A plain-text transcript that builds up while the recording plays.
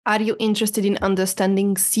Are you interested in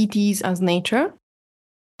understanding cities as nature?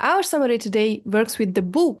 Our summary today works with the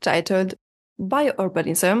book titled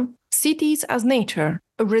Biourbanism, Cities as Nature,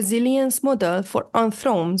 a Resilience Model for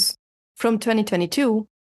Anthromes from 2022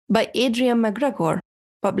 by Adrian McGregor,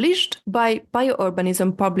 published by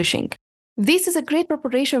Biourbanism Publishing. This is a great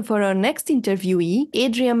preparation for our next interviewee,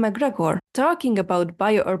 Adrian McGregor, talking about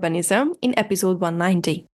biourbanism in episode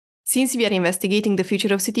 190. Since we are investigating the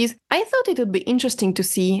future of cities, I thought it would be interesting to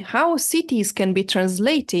see how cities can be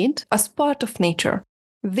translated as part of nature.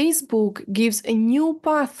 This book gives a new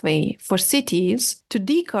pathway for cities to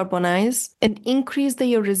decarbonize and increase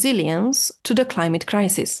their resilience to the climate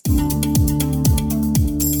crisis.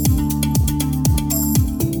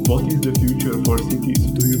 What is the future for cities?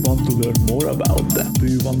 Do you want to learn more about them? Do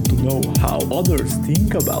you want to know how others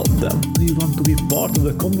think about them? Do you want to be part of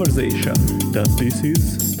the conversation? Then this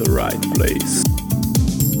is the right place.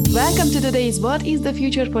 Welcome to today's What is the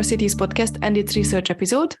Future for Cities podcast and its research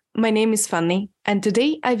episode. My name is Fanny, and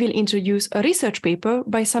today I will introduce a research paper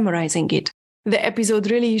by summarizing it. The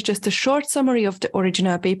episode really is just a short summary of the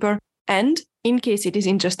original paper, and in case it is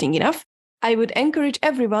interesting enough, I would encourage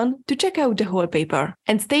everyone to check out the whole paper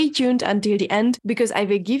and stay tuned until the end because I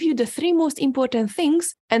will give you the 3 most important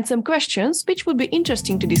things and some questions which would be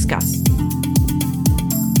interesting to discuss.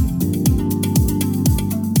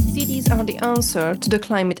 Cities are the answer to the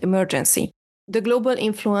climate emergency. The global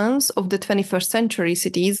influence of the 21st century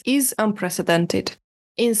cities is unprecedented.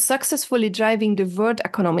 In successfully driving the world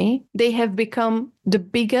economy, they have become the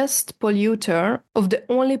biggest polluter of the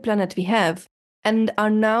only planet we have, and are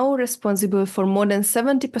now responsible for more than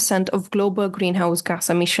 70% of global greenhouse gas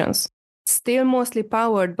emissions. Still mostly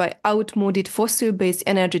powered by outmoded fossil-based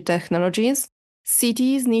energy technologies,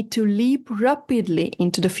 cities need to leap rapidly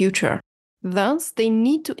into the future. Thus, they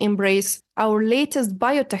need to embrace our latest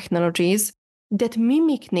biotechnologies that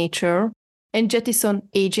mimic nature and jettison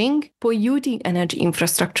aging, polluting energy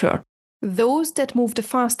infrastructure. Those that move the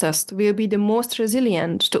fastest will be the most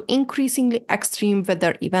resilient to increasingly extreme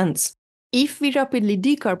weather events. If we rapidly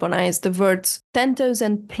decarbonize the world's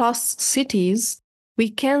 10,000 plus cities, we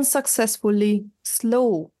can successfully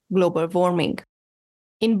slow global warming.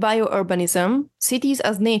 In Biourbanism, Cities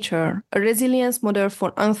as Nature, a resilience model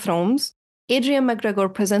for anthromes, Adrian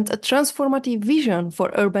McGregor presents a transformative vision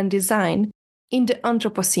for urban design in the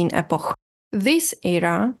Anthropocene epoch. This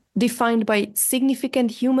era, defined by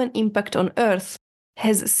significant human impact on Earth,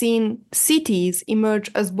 has seen cities emerge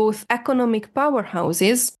as both economic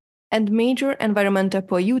powerhouses and major environmental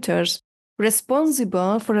polluters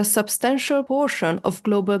responsible for a substantial portion of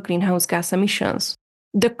global greenhouse gas emissions.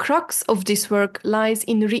 The crux of this work lies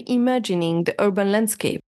in reimagining the urban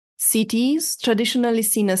landscape. Cities, traditionally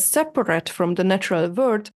seen as separate from the natural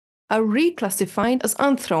world, are reclassified as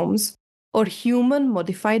anthromes, or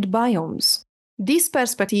human-modified biomes. This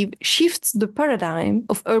perspective shifts the paradigm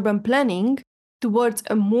of urban planning towards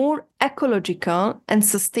a more ecological and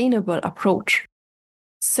sustainable approach.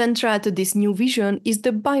 Central to this new vision is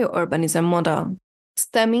the biourbanism model.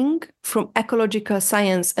 Stemming from ecological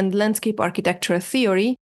science and landscape architecture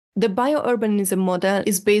theory, the biourbanism model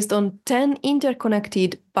is based on 10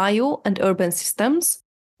 interconnected bio and urban systems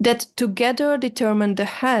that together determine the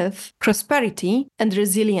health, prosperity, and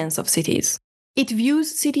resilience of cities. It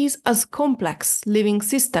views cities as complex living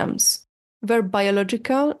systems, where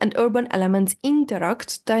biological and urban elements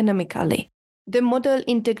interact dynamically. The model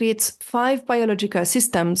integrates 5 biological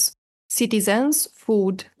systems: citizens,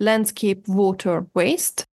 food, landscape, water,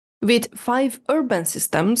 waste, with 5 urban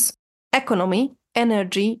systems: economy,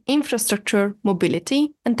 energy, infrastructure,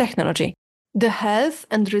 mobility, and technology. The health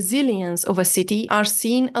and resilience of a city are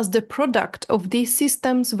seen as the product of these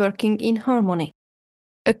systems working in harmony.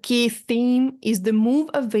 A key theme is the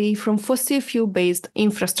move away from fossil fuel-based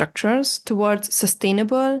infrastructures towards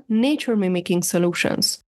sustainable, nature-mimicking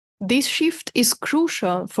solutions. This shift is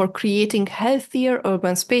crucial for creating healthier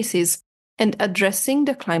urban spaces and addressing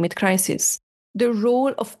the climate crisis. The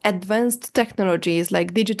role of advanced technologies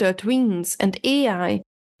like digital twins and AI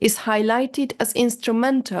is highlighted as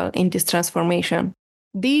instrumental in this transformation.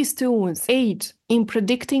 These tools aid in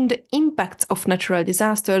predicting the impacts of natural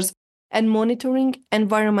disasters and monitoring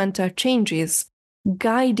environmental changes,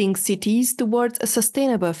 guiding cities towards a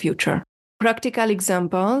sustainable future. Practical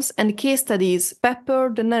examples and case studies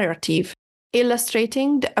pepper the narrative,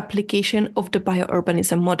 illustrating the application of the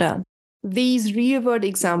biourbanism model. These real-world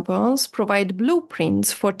examples provide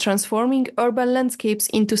blueprints for transforming urban landscapes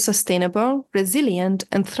into sustainable, resilient,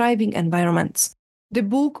 and thriving environments. The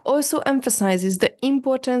book also emphasizes the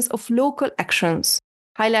importance of local actions,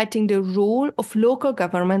 highlighting the role of local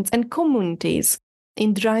governments and communities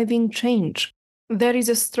in driving change. There is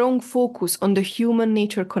a strong focus on the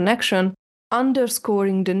human-nature connection,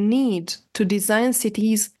 underscoring the need to design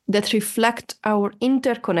cities that reflect our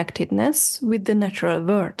interconnectedness with the natural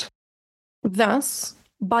world. Thus,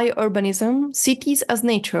 biourbanism, cities as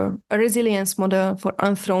nature, a resilience model for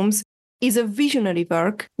anthromes, is a visionary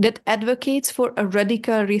work that advocates for a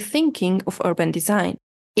radical rethinking of urban design.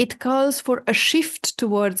 It calls for a shift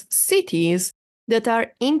towards cities that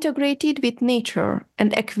are integrated with nature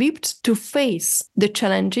and equipped to face the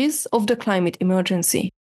challenges of the climate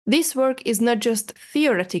emergency. This work is not just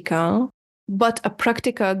theoretical, but a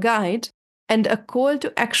practical guide and a call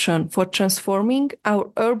to action for transforming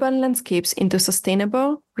our urban landscapes into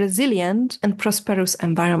sustainable, resilient, and prosperous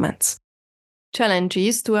environments.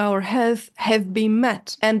 Challenges to our health have been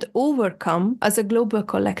met and overcome as a global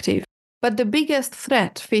collective, but the biggest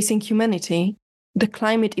threat facing humanity, the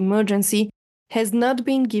climate emergency, has not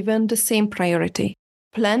been given the same priority.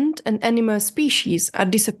 Plant and animal species are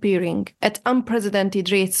disappearing at unprecedented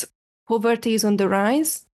rates, poverty is on the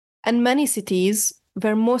rise, and many cities,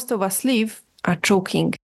 where most of us live, are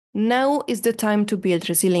choking. Now is the time to build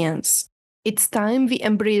resilience. It's time we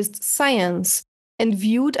embraced science and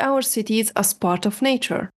viewed our cities as part of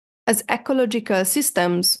nature, as ecological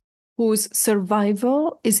systems whose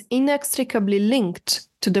survival is inextricably linked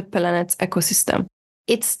to the planet's ecosystem.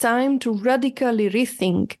 It's time to radically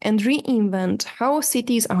rethink and reinvent how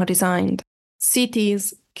cities are designed.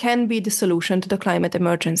 Cities can be the solution to the climate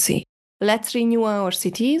emergency. Let's renew our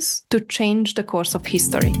cities to change the course of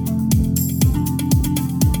history.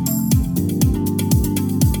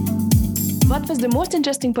 What was the most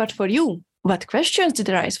interesting part for you? What questions did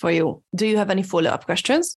arise for you? Do you have any follow-up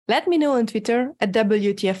questions? Let me know on Twitter at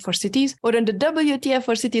WTF4Cities or on the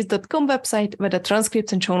WTF4Cities.com website where the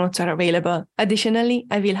transcripts and show notes are available. Additionally,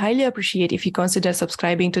 I will highly appreciate if you consider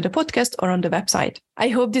subscribing to the podcast or on the website. I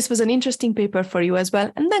hope this was an interesting paper for you as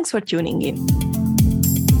well, and thanks for tuning in.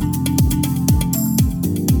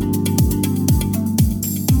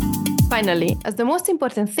 Finally, as the most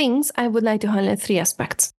important things, I would like to highlight 3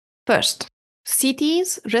 aspects. First,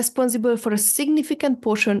 cities responsible for a significant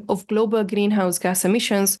portion of global greenhouse gas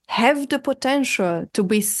emissions have the potential to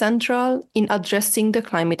be central in addressing the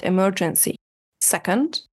climate emergency.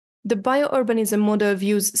 Second, the biourbanism model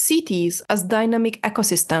views cities as dynamic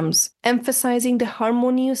ecosystems, emphasizing the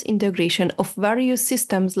harmonious integration of various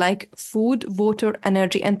systems like food, water,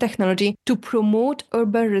 energy, and technology to promote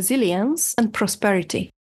urban resilience and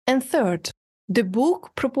prosperity. And third, the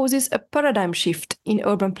book proposes a paradigm shift in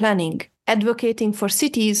urban planning, advocating for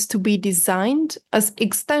cities to be designed as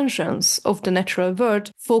extensions of the natural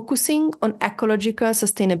world, focusing on ecological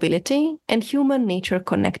sustainability and human-nature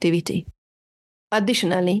connectivity.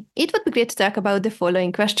 Additionally, it would be great to talk about the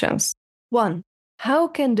following questions. 1. How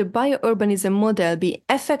can the biourbanism model be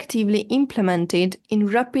effectively implemented in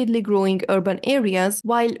rapidly growing urban areas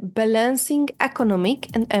while balancing economic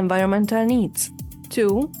and environmental needs?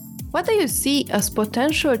 2. What do you see as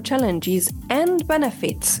potential challenges and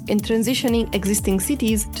benefits in transitioning existing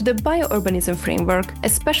cities to the biourbanism framework,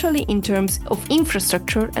 especially in terms of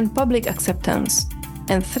infrastructure and public acceptance?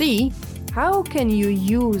 And 3, how can you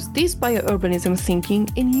use this biourbanism thinking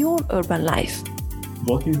in your urban life?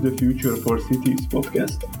 What is the Future for Cities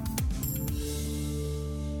podcast?